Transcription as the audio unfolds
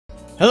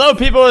Hello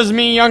people, it's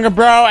me, Younger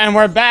Bro, and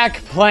we're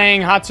back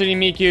playing Hatsune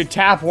Miku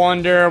Tap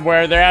Wonder,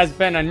 where there has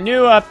been a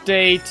new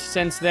update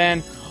since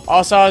then.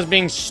 Also, I was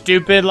being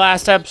stupid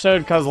last episode,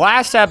 because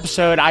last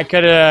episode I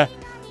could've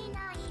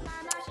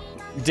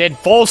did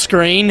full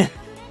screen.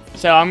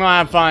 So I'm gonna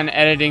have fun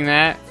editing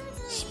that.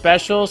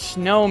 Special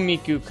Snow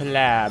Miku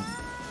collab.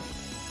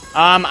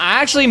 I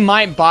actually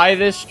might buy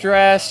this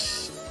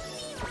dress,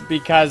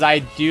 because I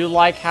do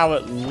like how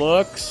it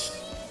looks.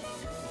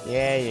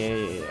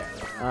 Yeah.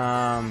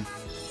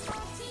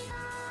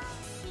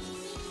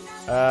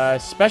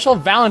 Special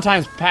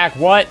Valentine's pack.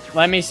 What?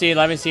 Let me see. I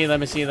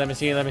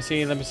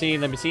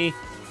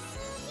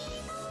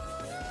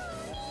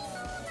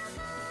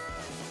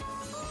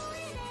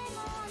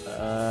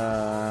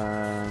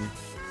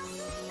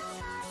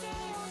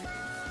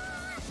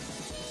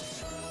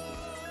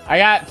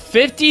got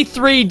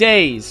 53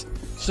 days.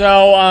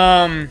 So,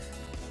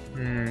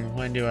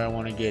 when do I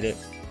want to get it?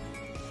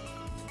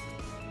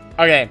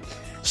 Okay.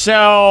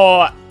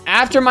 So,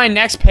 after my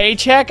next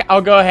paycheck,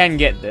 I'll go ahead and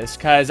get this,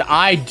 because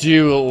I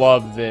do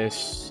love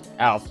this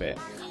outfit.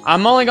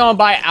 I'm only going to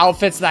buy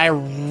outfits that I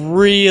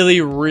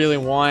really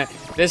want.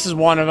 This is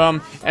one of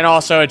them, and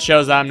also it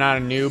shows that I'm not a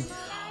noob.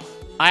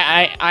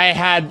 I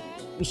had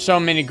so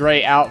many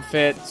great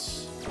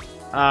outfits.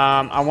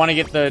 I want to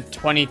get the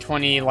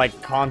 2020,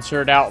 like,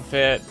 concert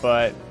outfit,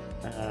 but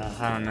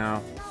I don't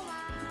know.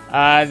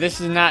 This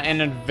is not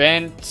an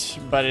event,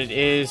 but it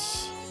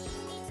is...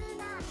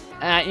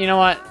 you know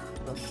what?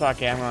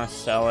 Fuck it, I'm gonna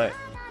sell it.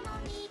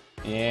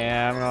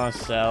 Yeah, I'm gonna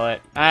sell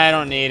it. I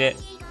don't need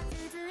it.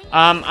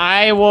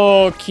 I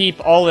will keep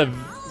all the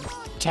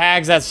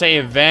tags that say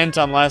event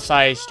unless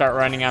I start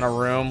running out of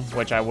room,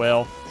 which I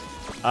will.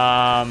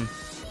 Let's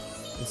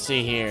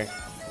see here.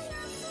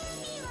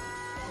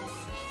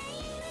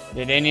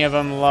 Did any of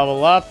them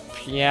level up?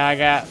 Yeah, I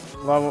got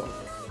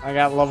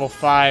level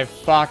 5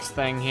 fox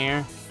thing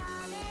here.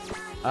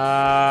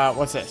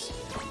 What's this?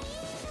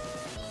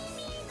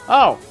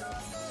 Oh!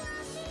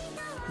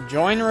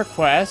 Join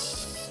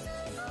requests.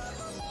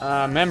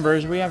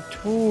 Members, we have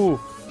two.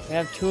 We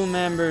have 2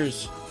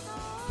 members.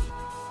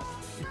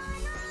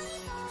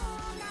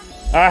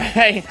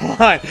 Alright, hold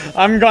on.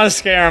 I'm gonna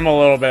scare him a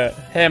little bit.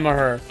 Him or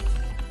her.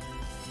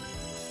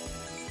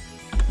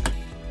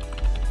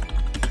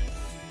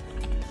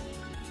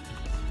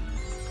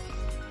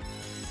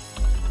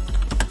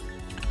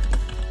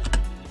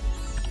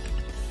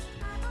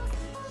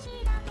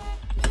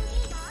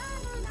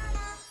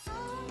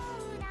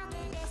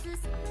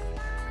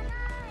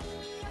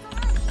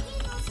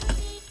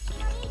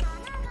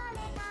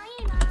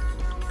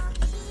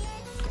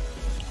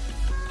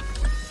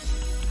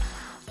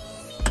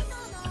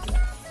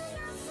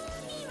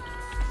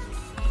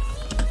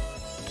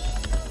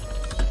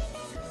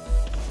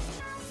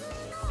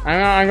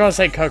 I'm gonna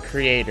say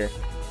co-creator.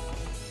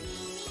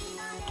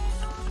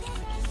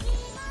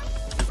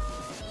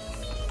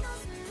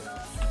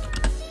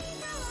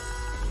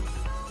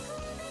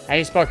 How do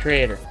you spell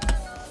creator?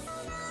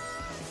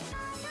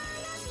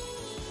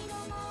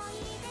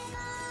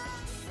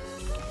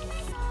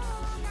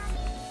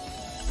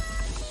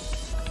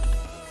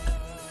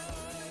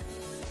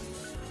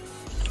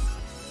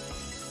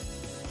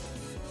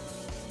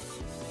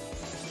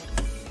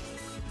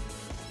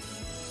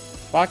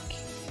 Fuck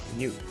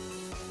you.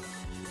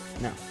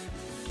 No.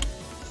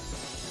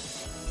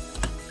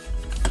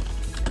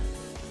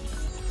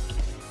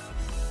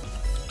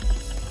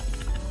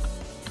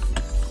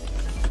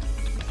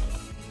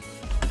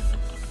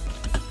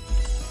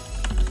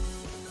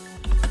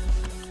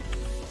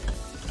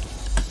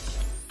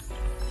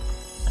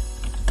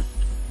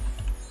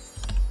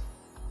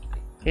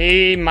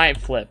 He might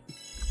flip.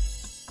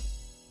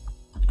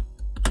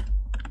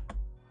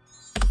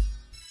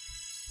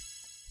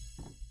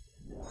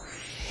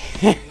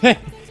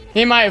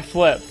 He might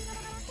flip.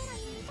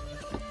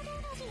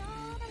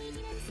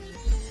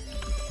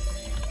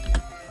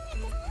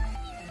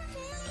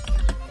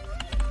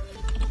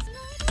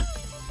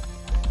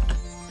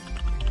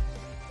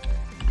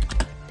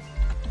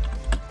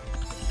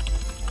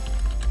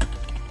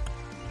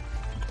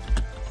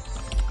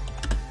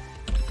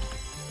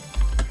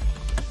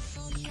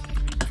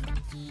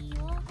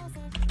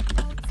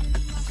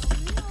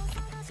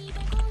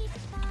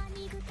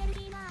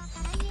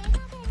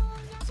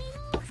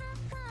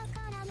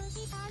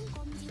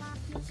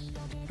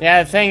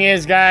 Yeah, the thing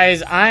is,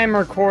 guys, I'm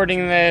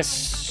recording this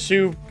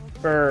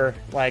super,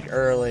 like,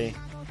 early.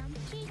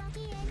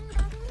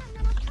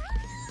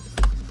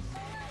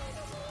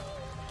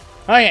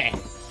 Okay,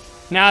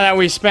 now that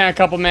we spent a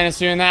couple minutes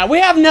doing that, we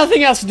have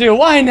nothing else to do.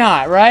 Why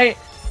not, right?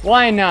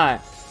 Why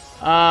not?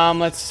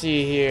 Let's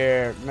see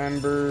here.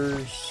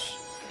 Members.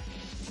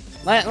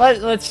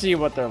 Let's see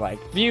what they're like.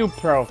 View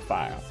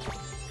profile.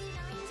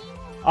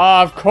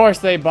 Oh, of course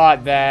they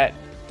bought that.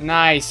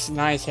 Nice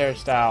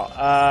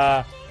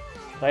hairstyle.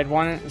 Played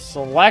one.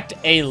 Select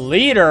a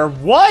leader.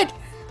 What?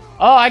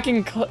 Oh, I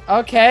can.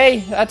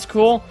 Okay, that's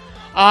cool.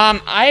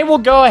 I will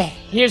go.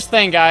 Here's the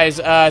thing,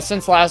 guys.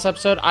 Since last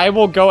episode, I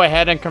will go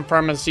ahead and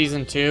confirm a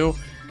season 2.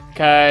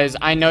 because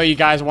I know you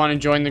guys want to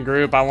join the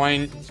group.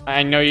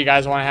 I know you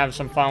guys want to have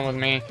some fun with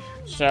me.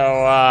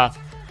 So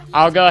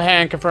I'll go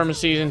ahead and confirm a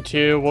season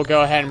 2. We'll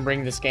go ahead and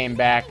bring this game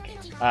back.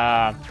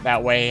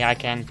 That way I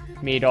can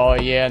meet all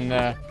of you in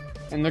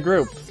the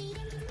group.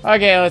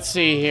 Okay, let's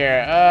see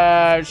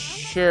here.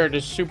 Sure,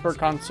 the Super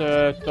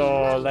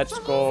Concerto. Let's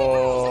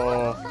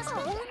go.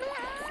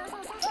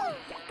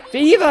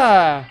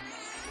 Viva!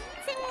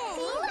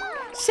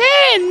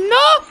 Say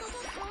no!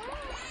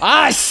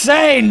 I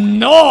say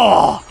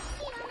no!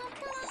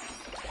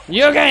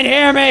 You can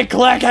hear me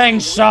clicking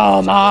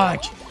so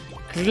much!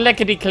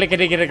 Clickety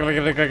clickety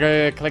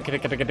clickety clickety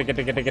clickety.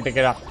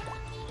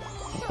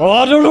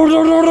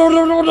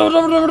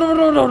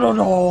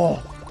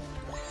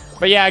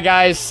 But yeah,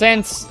 guys,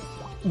 since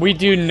we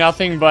do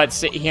nothing but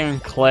sit here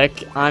and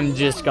click, I'm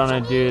just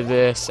gonna do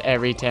this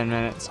every 10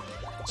 minutes.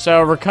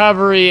 So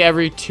recovery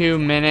every 2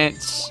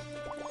 minutes.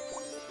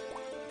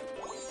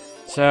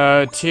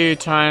 So 2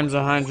 times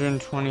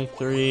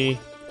 123.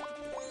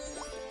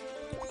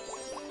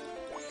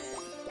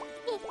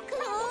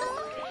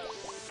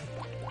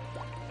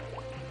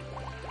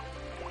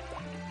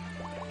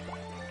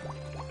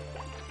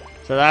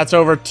 So that's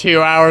over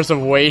 2 hours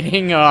of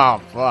waiting.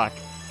 Oh, fuck.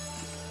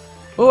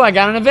 Oh, I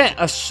got an event.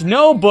 A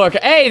snow book.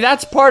 Hey,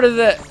 that's part of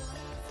the...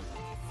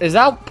 Is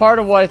that part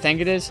of what I think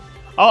it is?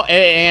 Oh,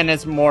 and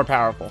it's more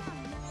powerful.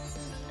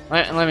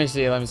 Let me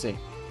see. Let me see.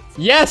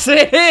 Yes,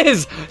 it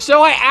is!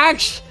 So I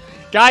actually...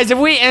 Guys, if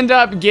we end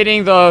up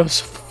getting the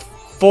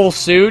full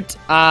suit,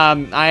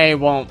 I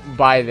won't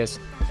buy this.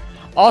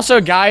 Also,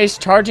 guys,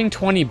 charging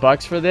 20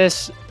 bucks for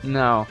this?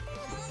 No.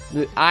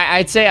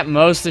 I'd say at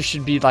most this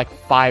should be like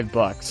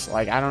 $5.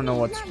 Like, I don't know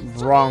what's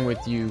wrong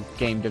with you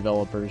game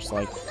developers.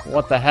 Like,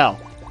 what the hell?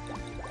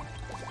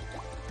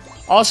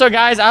 Also,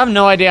 guys, I have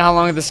no idea how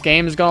long this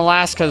game is gonna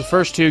last because the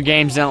first 2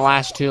 games didn't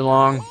last too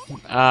long.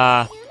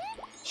 I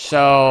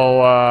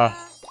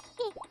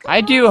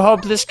do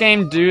hope this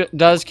game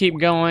does keep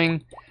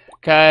going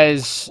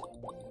because,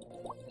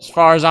 as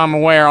far as I'm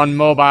aware, on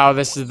mobile,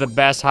 this is the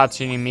best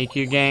Hatsune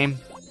Miku game.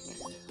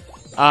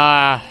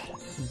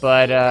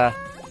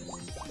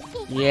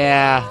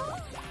 Yeah,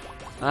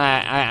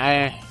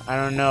 I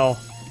don't know.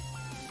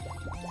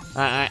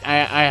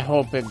 I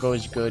hope it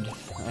goes good.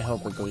 I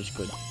hope it goes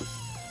good.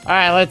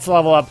 Alright, let's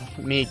level up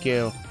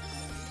Miku.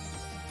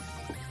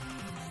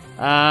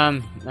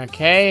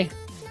 Okay.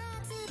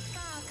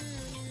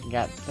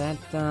 Got that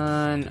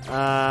done.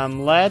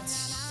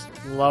 Let's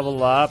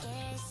level up.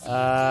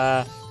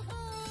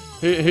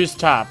 Who's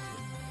top?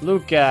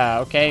 Luca,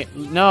 okay.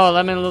 No,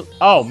 let me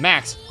oh,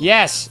 Max.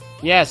 Yes!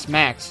 Yes,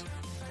 Max.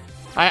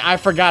 I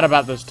forgot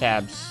about those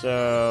tabs,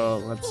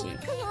 so let's see.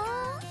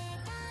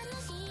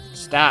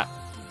 Stop.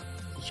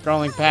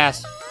 Scrolling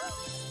past.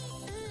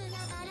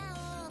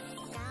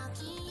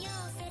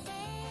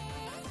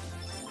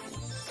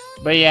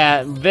 But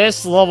yeah,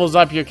 this levels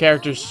up your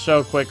character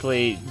so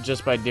quickly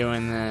just by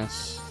doing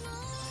this.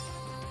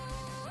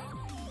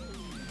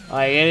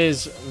 Like, it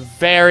is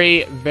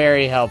very,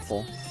 very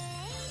helpful.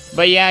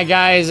 But yeah,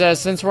 guys,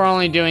 since we're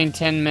only doing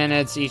 10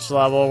 minutes each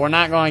level, we're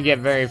not going to get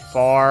very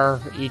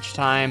far each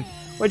time,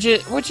 which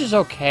is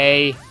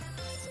okay.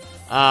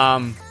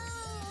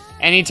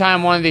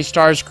 Anytime one of these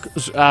stars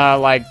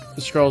like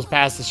scrolls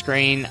past the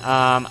screen,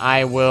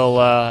 I will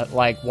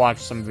like watch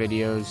some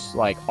videos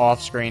like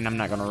off screen. I'm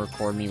not gonna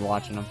record me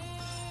watching them.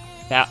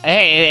 Now,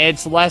 hey,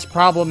 it's less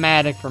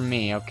problematic for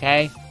me,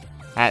 okay?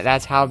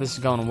 That's how this is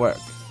gonna work.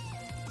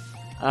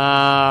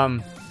 I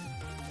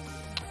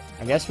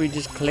guess we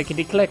just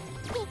clickety click.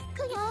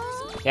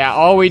 Yeah,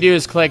 all we do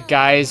is click,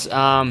 guys.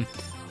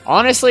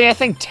 Honestly, I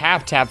think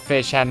Tap Tap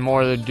Fish had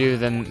more to do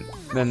than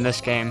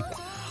this game.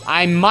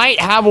 I might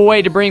have a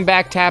way to bring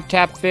back Tap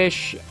Tap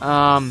Fish.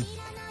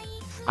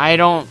 I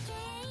don't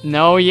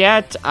know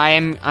yet.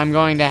 I'm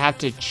going to have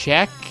to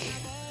check.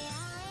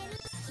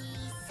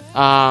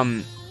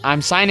 I'm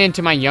signed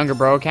into my younger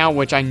bro account,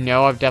 which I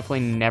know I've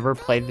definitely never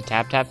played the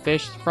Tap Tap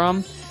Fish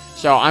from.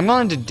 So I'm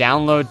going to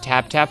download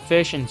Tap Tap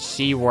Fish and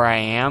see where I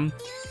am.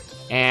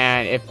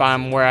 And if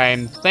I'm where I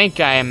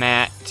think I am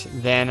at,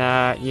 then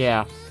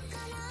yeah.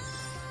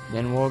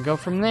 Then we'll go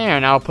from there,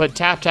 and I'll put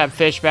Tap Tap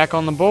Fish back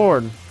on the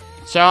board.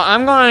 So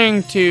I'm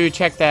going to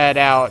check that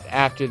out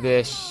after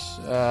this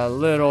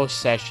little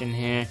session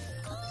here.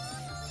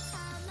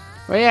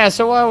 But yeah,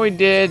 so what we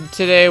did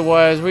today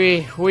was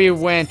we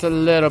went a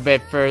little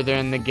bit further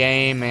in the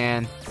game,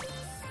 and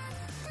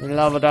we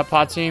leveled up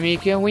Hatsune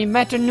Miku, and we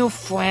met a new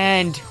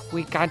friend.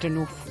 We got a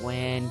new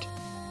friend.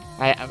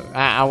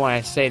 I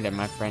want to say they're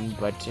my friend,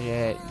 but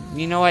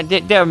you know what?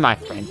 They're my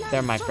friend.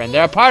 They're my friend.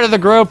 They're a part of the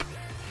group.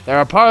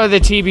 They're a part of the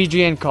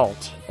TBGN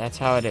cult. That's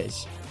how it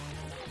is.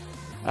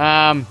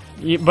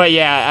 But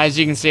yeah, as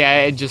you can see,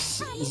 I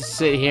just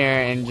sit here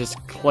and just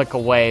click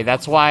away.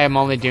 That's why I'm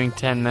only doing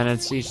 10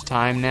 minutes each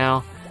time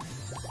now.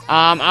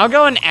 I'll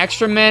go an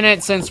extra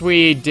minute since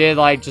we did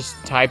like just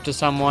type to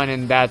someone,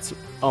 and that's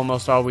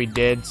almost all we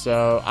did.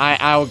 So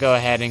I will go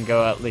ahead and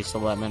go at least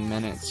 11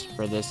 minutes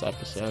for this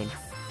episode.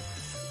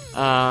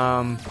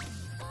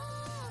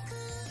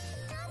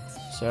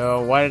 So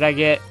So, what did I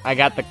get? I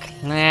got the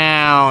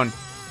clown.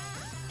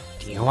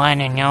 Do you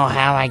want to know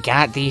how I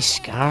got these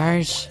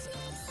scars?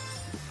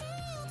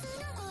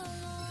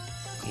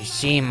 You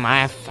see,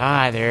 my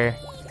father,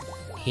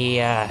 he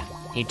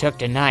took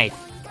the knife,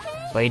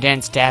 but he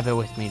didn't stab it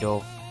with me,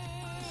 though.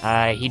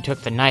 He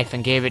took the knife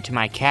and gave it to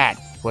my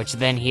cat, which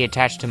then he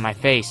attached to my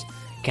face.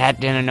 Cat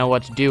didn't know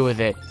what to do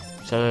with it,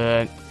 so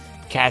the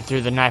cat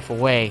threw the knife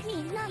away.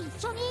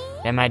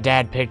 Then my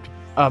dad picked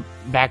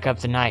back up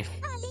the knife,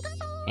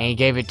 and he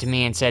gave it to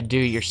me and said, "Do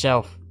it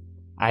yourself."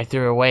 I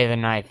threw away the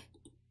knife.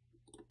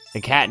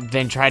 The cat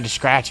then tried to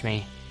scratch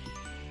me,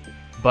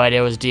 but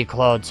it was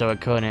declawed, so it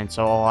couldn't,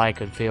 so all I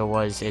could feel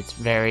was its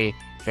very,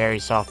 very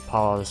soft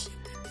paws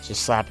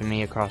just slapping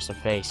me across the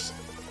face.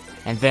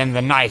 And then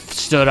the knife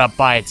stood up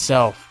by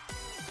itself.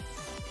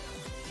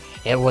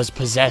 It was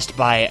possessed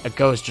by a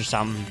ghost or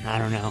something. I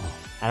don't know.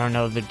 I don't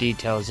know the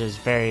details. It was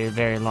very,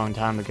 very long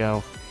time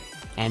ago.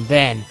 And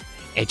then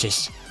it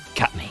just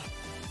cut me.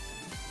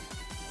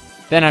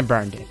 Then I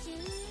burned it.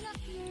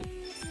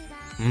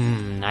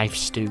 Knife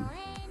stew.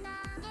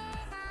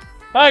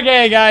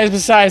 Okay, guys,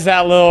 besides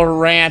that little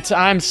rant,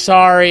 I'm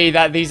sorry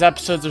that these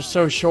episodes are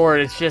so short.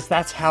 It's just,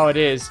 that's how it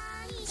is.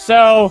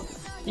 So,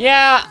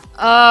 yeah,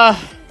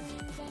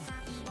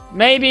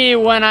 maybe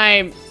when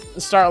I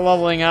start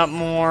leveling up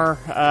more,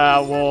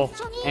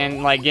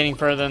 and like getting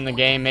further in the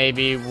game,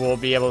 maybe we'll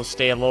be able to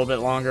stay a little bit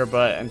longer,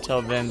 but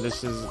until then,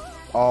 this is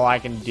all I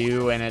can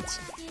do, and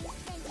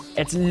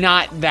it's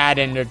not that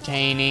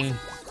entertaining.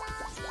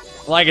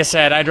 Like I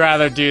said, I'd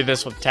rather do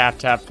this with Tap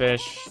Tap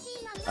Fish,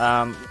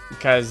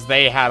 because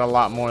they had a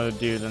lot more to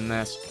do than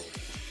this.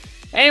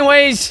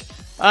 Anyways,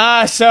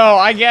 so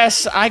I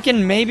guess I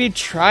can maybe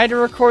try to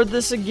record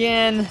this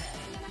again.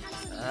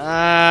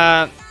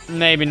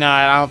 Maybe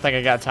not. I don't think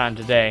I got time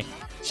today.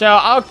 So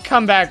I'll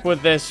come back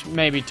with this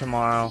maybe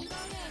tomorrow.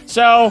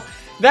 So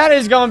that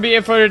is going to be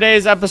it for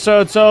today's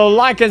episode. So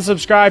like and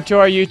subscribe to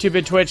our YouTube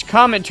and Twitch.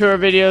 Comment to our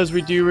videos.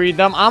 We do read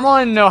them. I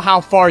want to know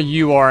how far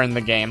you are in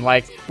the game.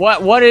 Like,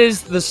 what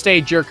is the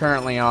stage you're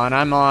currently on?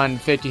 I'm on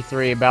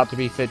 53, about to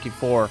be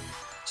 54.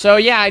 So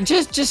yeah,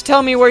 just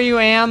tell me where you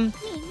am.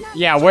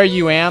 Yeah, where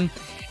you am.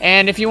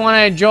 And if you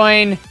want to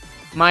join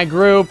my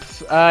group,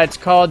 it's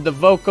called the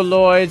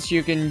Vocaloids.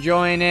 You can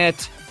join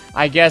it.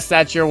 I guess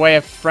that's your way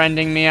of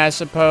friending me, I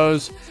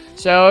suppose.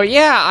 So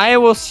yeah, I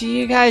will see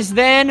you guys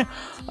then.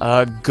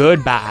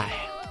 Goodbye.